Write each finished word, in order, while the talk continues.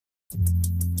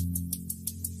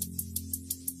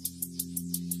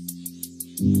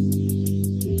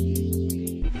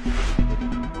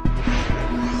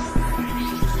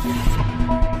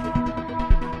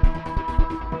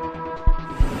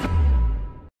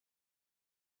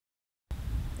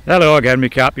Hello again, my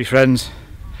carpy friends.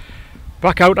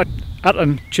 Back out at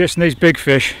them chasing these big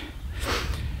fish.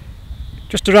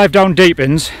 Just arrived down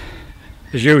Deepings,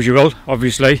 as usual,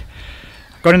 obviously.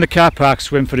 Gone in the car park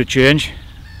swim for a change.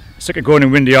 Sick of going in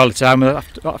windy all the time,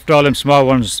 after all them small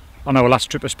ones on our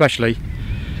last trip especially.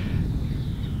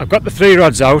 I've got the 3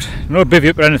 rods out, no bivvy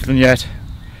up or anything yet.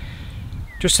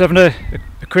 Just having a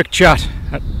quick chat.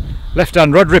 Left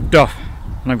hand rod ripped off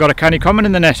and I've got a canny common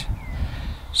in the net.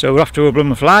 So we're off to a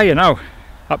blooming fly, you know.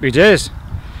 Happy days.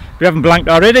 We haven't blanked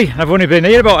already. I've only been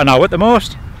here about an hour at the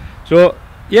most. So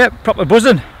yeah, proper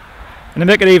buzzing. And to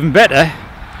make it even better,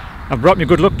 I've brought my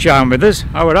good luck charm with us,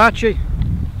 our Archie.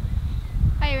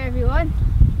 Hi everyone.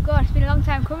 God, it's been a long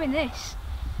time coming this.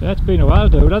 Yeah, it's been a while,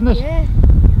 dude, hasn't it? Yeah.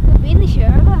 Not been this year,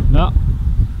 have I? No.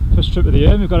 First trip of the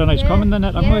year, we've got a nice common in the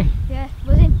net, haven't we? Yeah,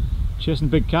 buzzing. Chasing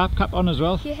big carp cap on as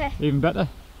well. Yeah. Even better.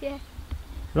 Yeah.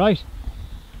 Right.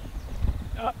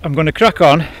 I'm going to crack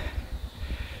on,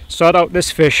 sort out this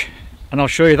fish, and I'll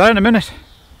show you that in a minute.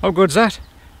 How good's that?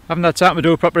 Haven't had time to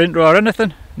do a proper intro or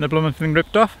anything, and the blooming thing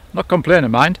ripped off. Not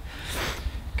complaining, mind.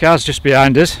 Car's just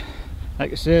behind us.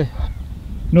 Like I say,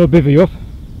 no bivvy up.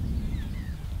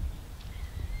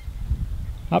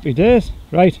 Happy days.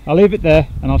 Right, I'll leave it there,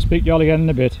 and I'll speak to you all again in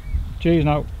a bit. Cheers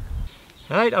now.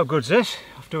 Right, how good's this?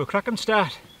 Off to a cracking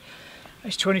start.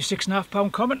 Nice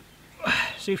 26.5 common.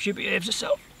 See if she behaves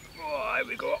herself. Oh, here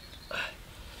we go.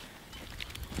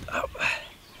 Oh.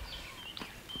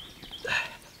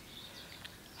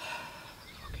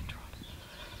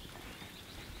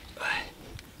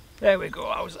 There we go,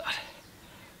 how's that?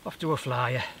 Off to a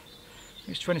flyer.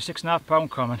 It's 26.5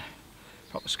 common.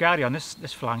 Proper scary on this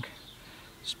flank.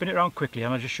 Spin it around quickly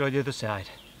and I'll just show you the other side.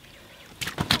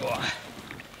 Oh.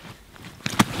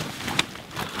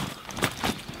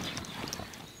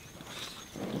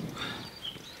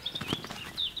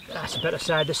 That's a better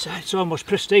side, this side. It's almost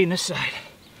pristine, this side.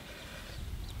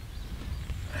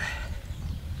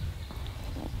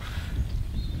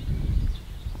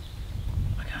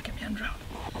 I can't get my hand round.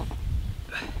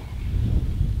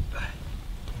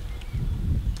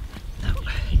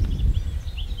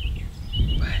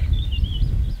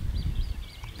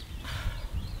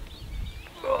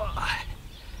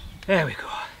 There we go.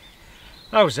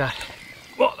 How's that?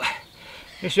 What?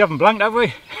 Guess you haven't blanked, have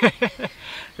we?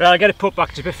 Right, I'll get it put back,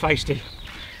 it's a bit feisty.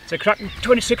 It's a cracking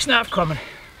 26.5 common.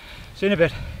 See you in a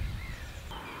bit.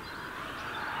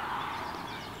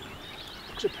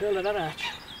 Looks a pearl of that arch.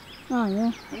 Oh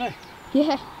yeah. Isn't it?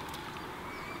 Yeah.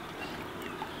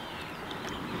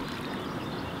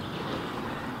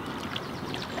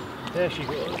 There she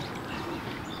goes.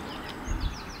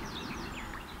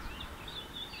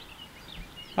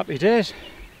 Happy days.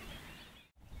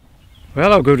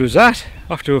 Well, how good was that?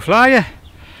 Off to a flyer.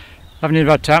 Haven't even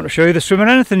had time to show you the swim or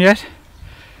anything yet.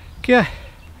 Okay.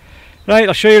 Right,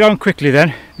 I'll show you around quickly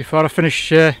then, before I finish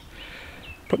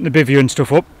putting the bivvy and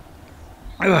stuff up.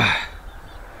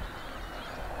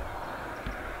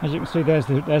 As you can see, there's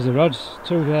the rods.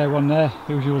 2 there, 1 there,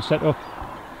 usual setup.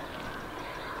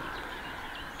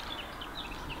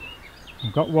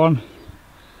 I've got one.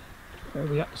 There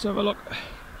we are, let's have a look.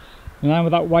 And I'm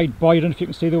with that white buoy. I don't know if you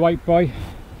can see the white buoy.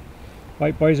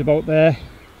 White buoy's about there.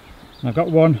 And I've got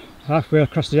one halfway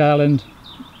across the island,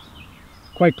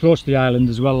 quite close to the island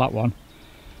as well, that one.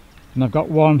 And I've got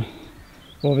one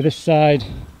over this side,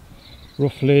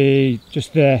 roughly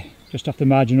just there, just off the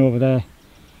margin over there.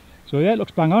 So yeah, it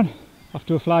looks bang on. Off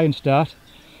to a flying start.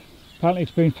 Apparently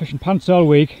it's been fishing pants all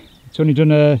week. It's only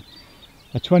done a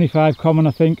 25 common,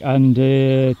 I think, and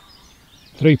a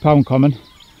 £3 common.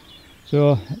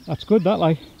 So that's good, that,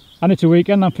 like. And it's a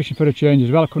weekend, I'm fishing for a change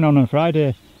as well. I come down on a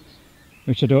Friday,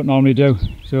 which I don't normally do.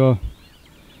 So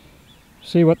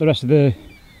see what the rest of the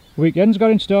weekend's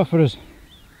got in store for us.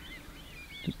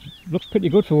 It looks pretty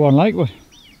good for one, like, but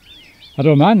I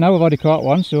don't mind now. I've already caught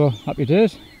one, so happy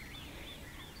days.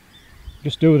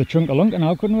 Just do with a chunk of lunker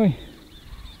now, couldn't we?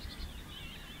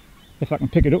 If I can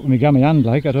pick it up with my gammy hand,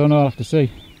 like, I don't know, I'll have to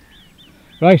see.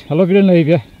 Right, I love you and leave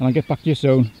you, and I'll get back to you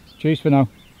soon. Cheers for now.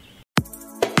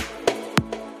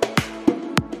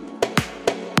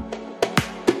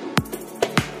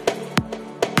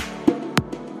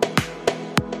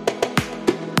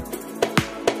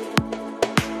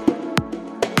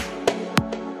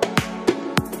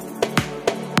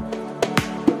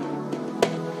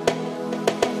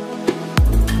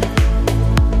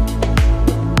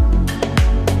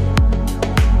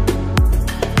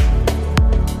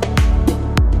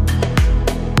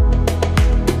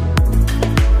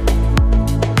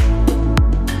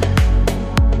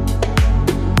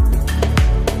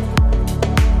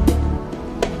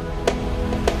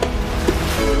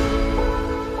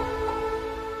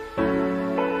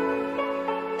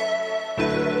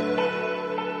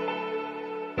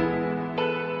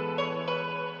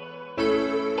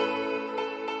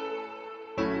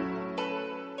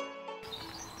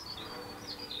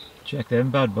 Check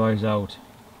them bad boys out.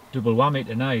 Double whammy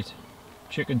tonight.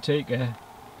 Chicken tikka,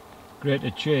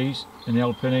 grated cheese and the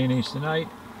old paninis tonight.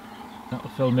 That'll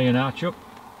fill me and Arch up.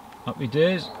 Happy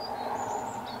days.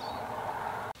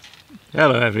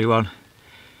 Hello everyone.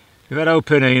 We've had old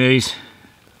paninis.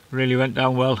 Really went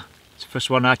down well. It's the first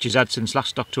one Archie's had since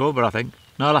last October, I think.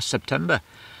 No, last September.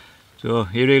 So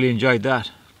he really enjoyed that.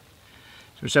 So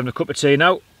we're just having a cup of tea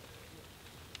now.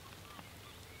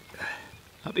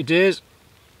 Happy days.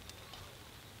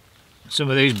 Some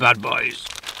of these bad boys.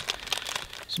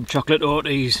 Some chocolate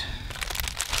oaties.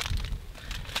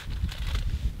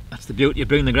 That's the beauty of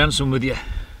bringing the grandson with you.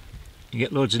 You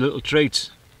get loads of little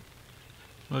treats.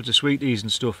 Loads of sweeties and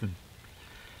stuff. And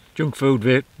junk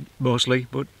food mostly,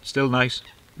 but still nice.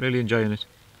 Really enjoying it.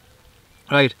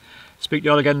 Right, speak to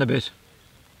you all again in a bit.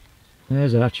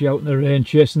 There's Archie out in the rain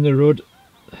chasing the rud.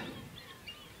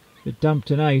 Bit damp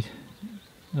tonight.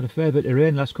 Had a fair bit of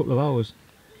rain the last couple of hours.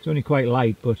 It's only quite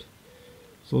light, but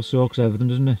still soaks everything,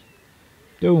 doesn't it?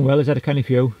 Doing well, he's had a canny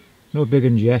few. No big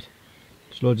ones yet.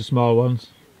 Just loads of small ones.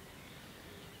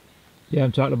 Yeah,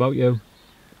 I'm talking about you.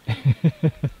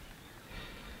 It's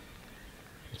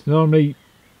normally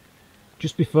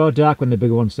just before dark when the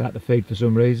bigger ones start to feed for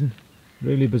some reason.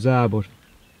 Really bizarre, but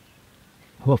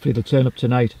hopefully they'll turn up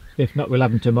tonight. If not, we'll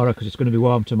have them tomorrow because it's going to be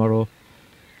warm tomorrow.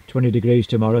 20 degrees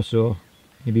tomorrow, so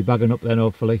you'll be bagging up then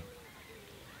hopefully.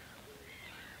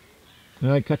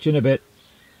 Alright, catch you in a bit.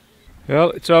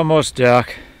 Well, it's almost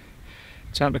dark.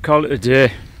 Time to call it a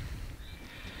day.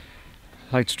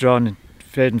 Lights drawn and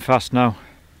fading fast now.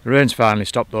 The rain's finally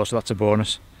stopped though, so that's a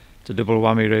bonus. It's a double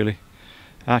whammy really.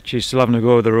 Archie's still having a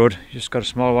go with the road. He's just got a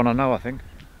small one on now, I think.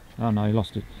 Oh no, he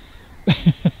lost it.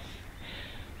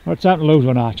 Well, it's time to lose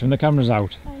one, Archie, when the camera's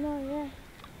out. I know, yeah.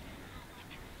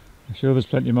 I'm sure there's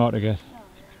plenty more to get.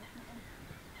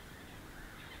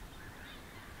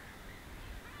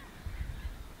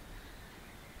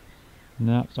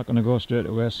 No, it's not going to go straight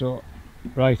away, so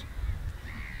right.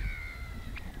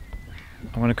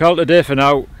 I'm going to call it a day for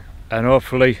now, and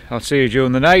hopefully I'll see you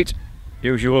during the night.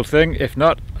 Usual thing. If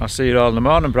not, I'll see you all in the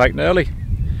morning bright and early.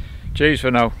 Cheers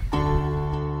for now.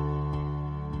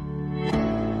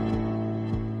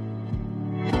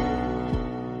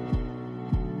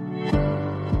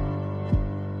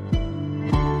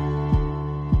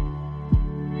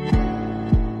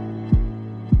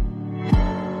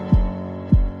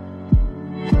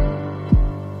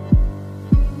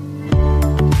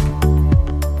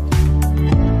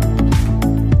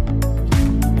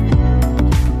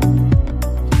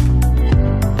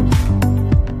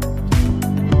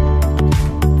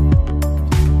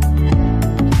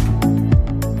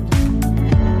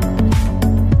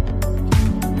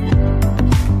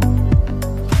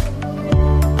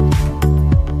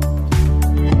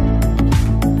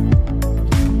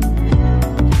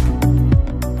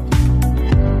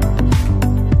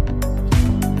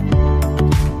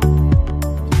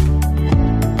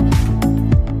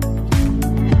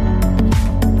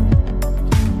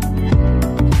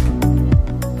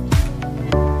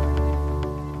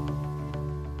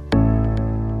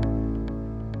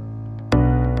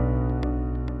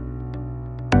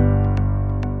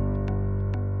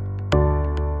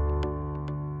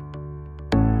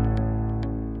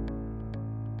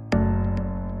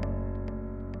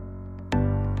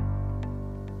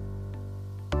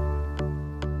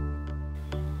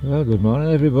 Well, good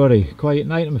morning everybody. Quiet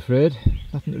night I'm afraid.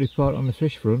 Nothing to report on the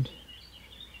fish front.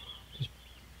 Just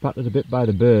battered a bit by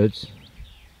the birds.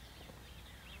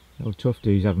 Old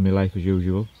Tufty's having my life as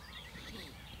usual.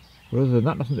 But other than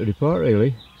that, nothing to report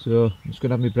really. So I'm just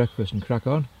going to have my breakfast and crack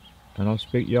on. And I'll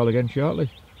speak to you all again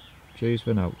shortly. Cheers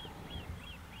for now.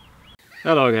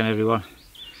 Hello again everyone.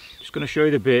 Just going to show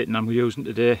you the baiting I'm using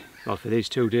today. Well, for these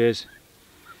 2 days.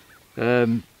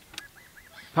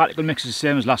 Particle mix is the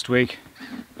same as last week.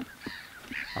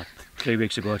 3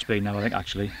 weeks ago it's been now, I think,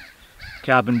 actually.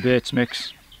 Carbon baits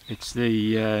mix. It's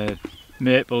the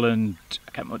maple and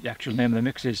I can't remember what the actual name of the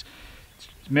mix is.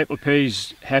 It's maple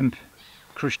peas, hemp,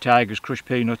 crushed tigers, crushed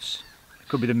peanuts. It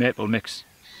could be the maple mix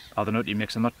or the nutty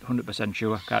mix. I'm not 100%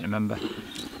 sure. Can't remember.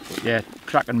 But yeah,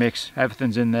 cracking mix.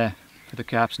 Everything's in there for the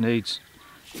carp's needs.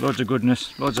 Loads of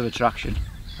goodness, loads of attraction.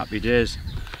 Happy days.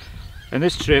 And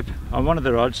this trip, on one of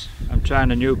the rods, I'm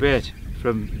trying a new bait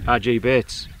from RG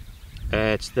Baits.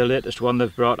 It's the latest one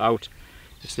they've brought out.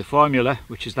 It's the Formula,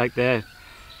 which is like their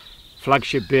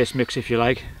flagship base mix, if you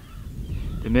like.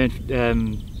 The main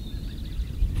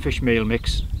fish meal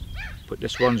mix. But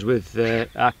this one's with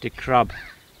Arctic crab,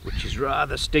 which is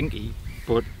rather stinky,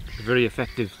 but very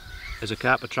effective as a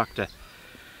carp attractor.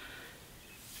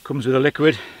 Comes with a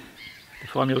liquid, the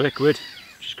Formula liquid,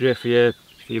 which is great for your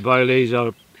boilies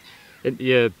or into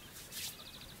your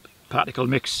particle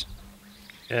mix,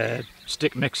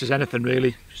 stick mix as anything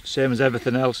really, just the same as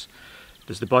everything else.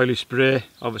 There's the boilie spray,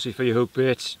 obviously for your hook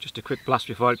baits, just a quick blast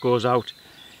before it goes out.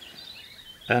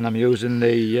 And I'm using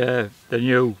the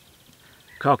new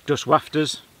cork dust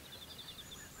wafters,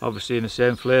 obviously in the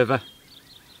same flavour,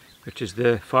 which is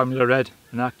the Formula Red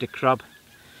and Arctic Crab.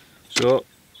 So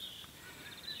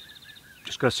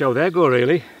just got to see how they go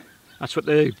really. That's what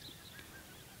the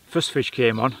first fish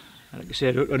came on. Like I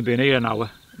said, it only been here an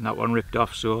hour and that one ripped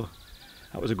off, so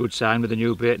that was a good sign with the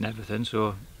new bait and everything,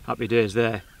 so happy days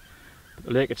there. But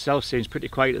the lake itself seems pretty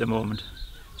quiet at the moment.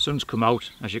 Sun's come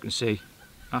out, as you can see,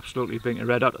 absolutely blinking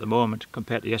red hot at the moment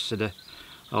compared to yesterday,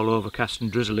 all overcast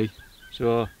and drizzly.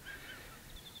 So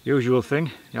usual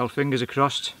thing, the old fingers are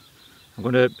crossed. I'm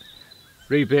going to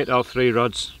rebait all 3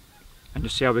 rods and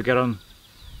just see how we get on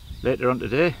later on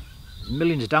today. There's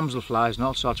millions of damselflies and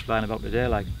all sorts flying about today,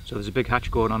 like, so there's a big hatch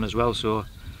going on as well, so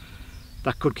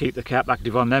that could keep the carp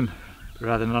active on them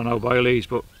rather than on our boilies,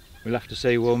 but we'll have to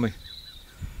see, won't we?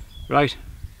 Right,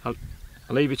 I'll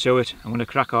leave you to it. I'm going to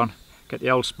crack on, get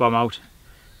the old spom out,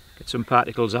 get some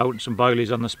particles out and some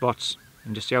boilies on the spots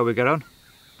and just see how we get on,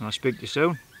 and I'll speak to you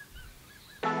soon.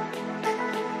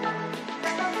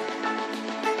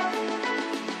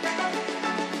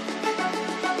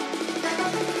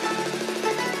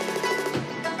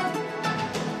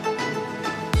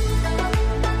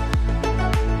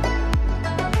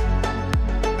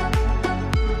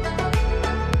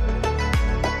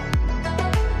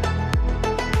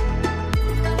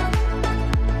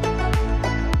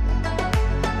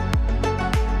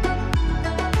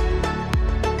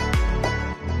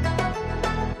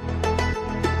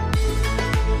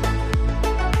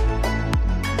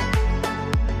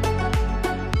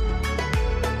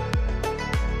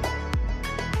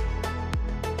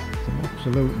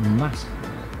 Absolute mass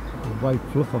of white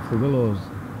fluff off the willows.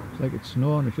 It's like it's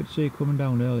snowing. I should see it coming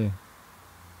down earlier.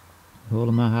 The whole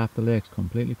of my half the lake's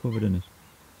completely covered in it.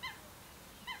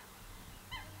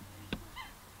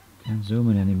 Can't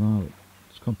zoom in anymore.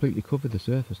 It's completely covered the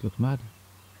surface. Looks mad.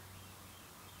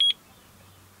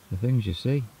 The things you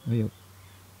see.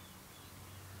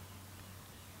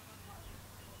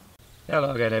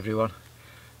 Hello again everyone.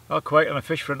 All quiet on the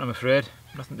fish front, I'm afraid.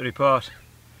 Nothing to report.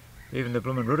 Even the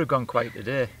blooming rudder gone quiet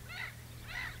today.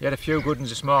 You had a few good ones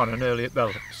this morning, early,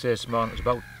 well, say this morning, it was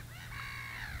about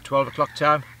 12 o'clock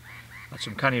time. Had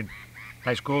some canny,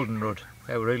 nice golden rudd.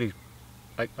 They were really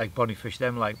like bonny fish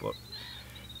them, like, but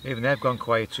even they've gone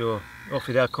quiet, so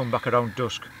hopefully they'll come back around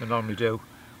dusk, they normally do.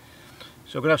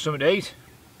 So we're going to have something to eat.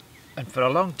 And for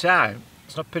a long time,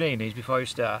 it's not paninis before you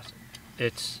start,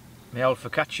 it's my old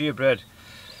focaccia bread.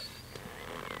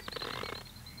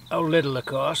 Old little, of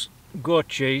course, goat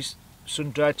cheese,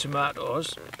 sun-dried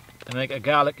tomatoes and like a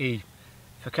garlicky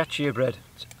focaccia bread.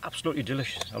 It's absolutely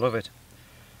delicious, I love it.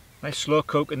 Nice slow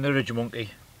cook in the ridge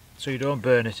monkey so you don't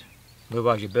burn it,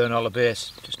 otherwise you burn all the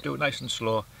base. Just do it nice and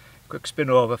slow, quick spin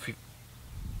over for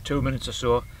 2 minutes or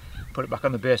so, put it back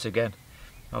on the base again.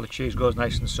 All the cheese goes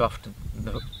nice and soft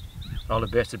and all the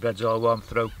base of the bread's all warm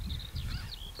through.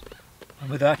 And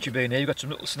with Archie being here, you've got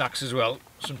some little snacks as well,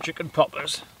 some chicken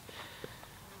poppers.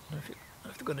 I don't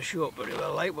know if they're going to show up very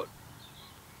well, like, but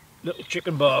little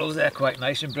chicken balls, they're quite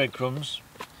nice, in breadcrumbs.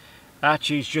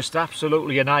 Archie's just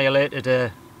absolutely annihilated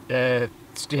a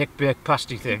steak baked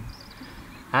pasty thing.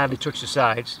 Hardly touched the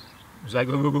sides. It was like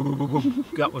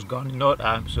that was gone in no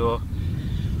time, so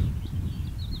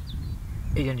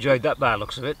he enjoyed that by the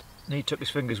looks of it, and he took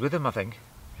his fingers with him, I think.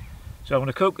 So I'm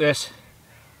going to cook this,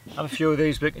 have a few of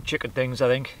these big chicken things, I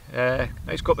think.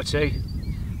 Nice cup of tea,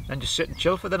 and just sit and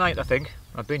chill for the night, I think.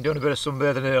 I've been doing a bit of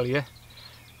sunbathing earlier,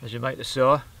 as you might have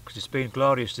saw, because it's been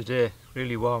glorious today,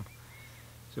 really warm.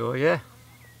 So yeah,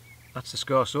 that's the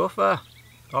score so far.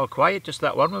 All quiet, just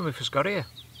that one when we first got here.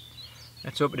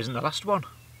 Let's hope it isn't the last one.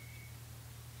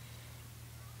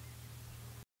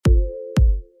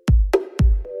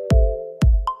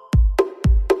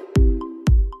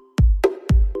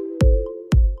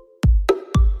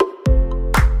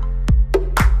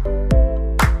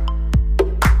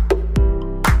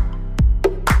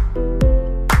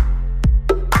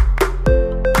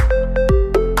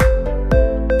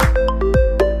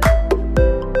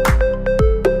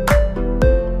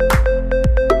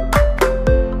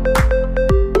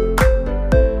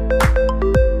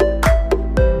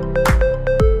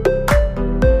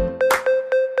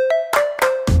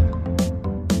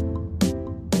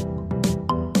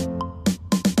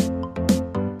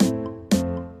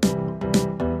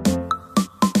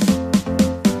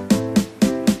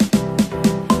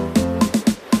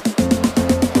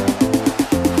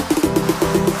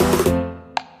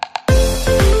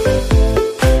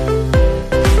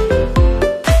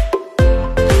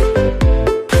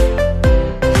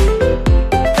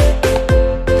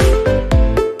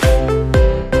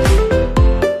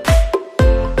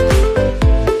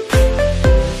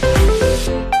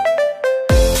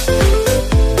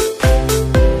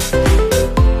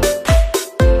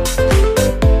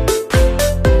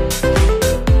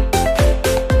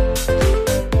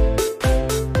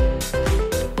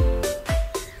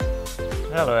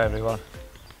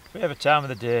 Favourite time of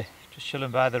the day, just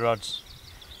chilling by the rods.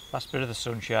 Last bit of the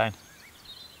sunshine.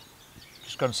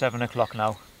 Just gone 7 o'clock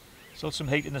now. Still some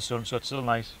heat in the sun, so it's still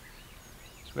nice.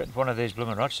 Just waiting for one of these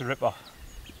blooming rods to rip off.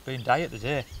 It's been diet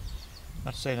today.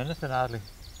 Not seeing anything hardly.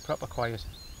 Proper quiet.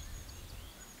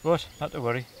 But not to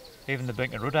worry, even the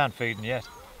bink and rudd aren't feeding yet.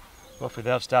 Hopefully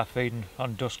they'll start feeding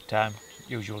on dusk time,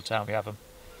 usual time we have them.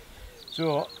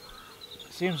 So,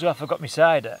 it seems to have forgot my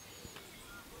cider.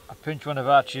 I pinched one of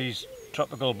Archie's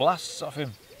tropical blasts off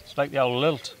him. It's like the old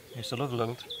lilt. I used to love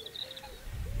lilt.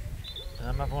 And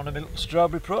I'm having one of my little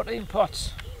strawberry protein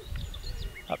pots.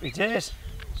 Happy days.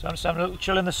 So I'm just having a little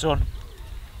chill in the sun.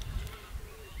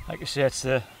 Like I say, it's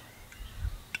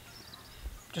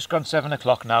just gone 7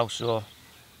 o'clock now, so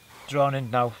drawn in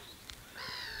now.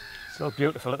 Still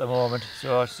beautiful at the moment,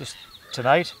 so it's just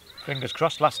tonight, fingers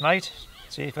crossed last night,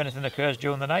 see if anything occurs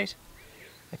during the night.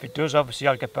 If it does, obviously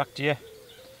I'll get back to you.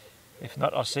 If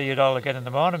not, I'll see you all again in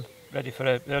the morning, ready for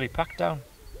an early pack down.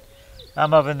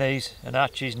 I'm having these, and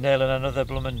Archie's nailing another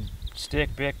blooming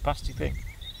steak baked pasty thing.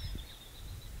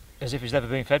 As if he's never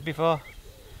been fed before.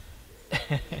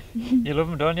 You love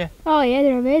them, don't you? Oh yeah,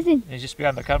 they're amazing. He's just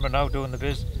behind the camera now doing the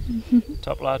biz.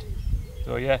 Top lad.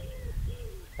 So yeah.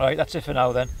 Right, that's it for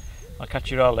now then. I'll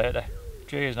catch you all later.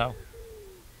 Cheers now.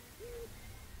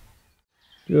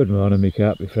 Good morning, me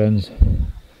carp, friends.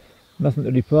 Nothing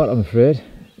to report, I'm afraid.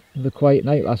 Another quiet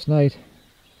night last night.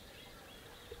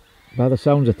 By the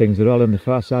sounds of things, they're all on the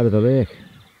far side of the lake,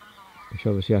 which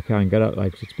obviously I can't get out,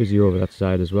 like, 'cause it's busy over that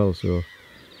side as well. So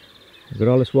I've got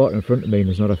all this water in front of me and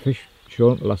there's not a fish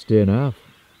shown the last day and a half.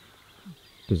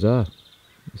 Bizarre.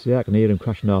 You see, I can hear him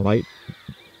crashing all night.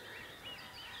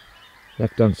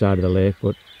 Left hand side of the lake,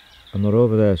 but I'm not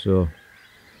over there, so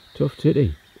tough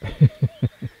titty.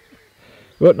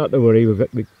 But not to worry,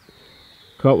 we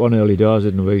caught one early doors,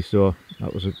 didn't we? So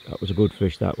that was a good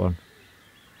fish, that one.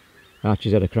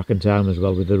 Archie's had a cracking time as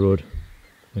well with the rudd,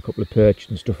 a couple of perch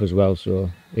and stuff as well,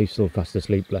 so he's still fast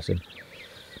asleep, bless him.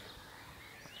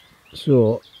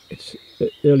 So it's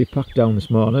early pack down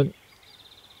this morning.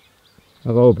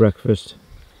 Have our breakfast,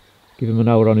 give him an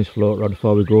hour on his float rod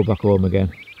before we go back home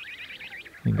again,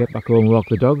 and get back home and walk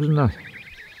the dogs and that.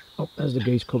 Oh, there's the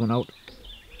geese coming out.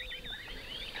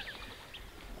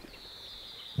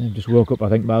 They've just woke up, I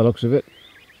think, by the looks of it.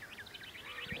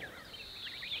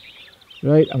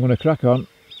 Right, I'm going to crack on,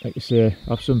 like you say,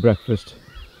 have some breakfast,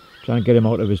 try and get him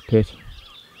out of his pit,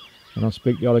 and I'll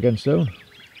speak to you all again soon.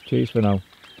 Cheers for now.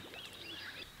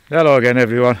 Hello again,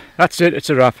 everyone. That's it,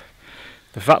 it's a wrap.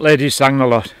 The fat lady sang a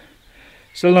lot.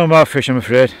 Still no more fish, I'm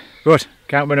afraid, but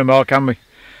can't win them all, can we?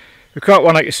 We caught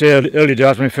one, like you say, early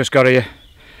doors when we first got here.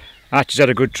 Archie's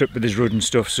had a good trip with his rudd and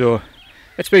stuff, so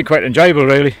it's been quite enjoyable,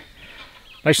 really.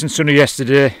 Nice and sunny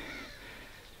yesterday,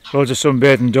 loads of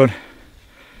sunbathing done.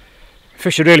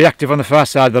 Fish are really active on the far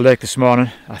side of the lake this morning.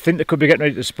 I think they could be getting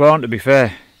ready to spawn, to be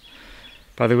fair,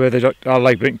 by the way they all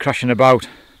like crashing about. A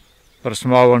lot of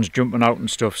small ones jumping out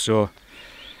and stuff, so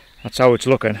that's how it's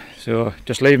looking. So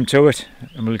just leave them to it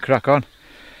and we'll crack on.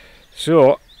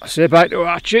 So I'll say bye to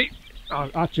Archie.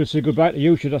 Archie will say goodbye to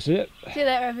you, should I say it? See you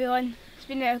later, everyone. It's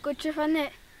been a good trip, hasn't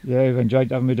it? Yeah, we've enjoyed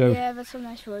having me do. Yeah, I've had some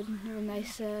nice food and a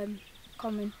nice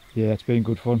common. Yeah, it's been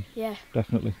good fun. Yeah.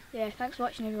 Definitely. Yeah, thanks for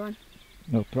watching, everyone.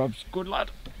 No probs. Good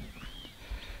lad.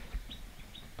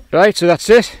 Right, so that's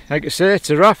it. Like I say,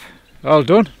 it's a wrap. All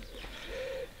done.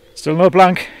 Still no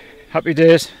blank. Happy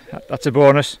days. That's a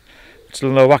bonus.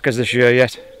 Still no whackers this year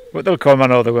yet. But they'll come, I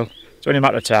know they will. It's only a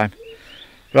matter of time.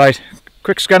 Right,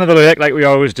 quick scan of the lake like we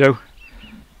always do.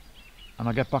 And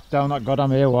I'll get back down that goddamn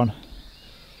A1.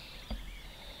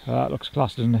 That looks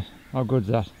class, doesn't it? How good's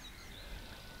that?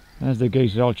 There's the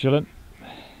geese all chilling.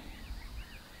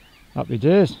 Happy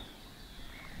days.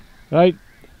 Right,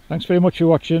 thanks very much for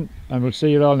watching, and we'll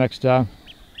see you all next time.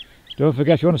 Don't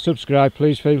forget, if you want to subscribe,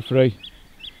 please feel free.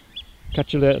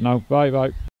 Catch you later now. Bye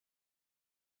bye.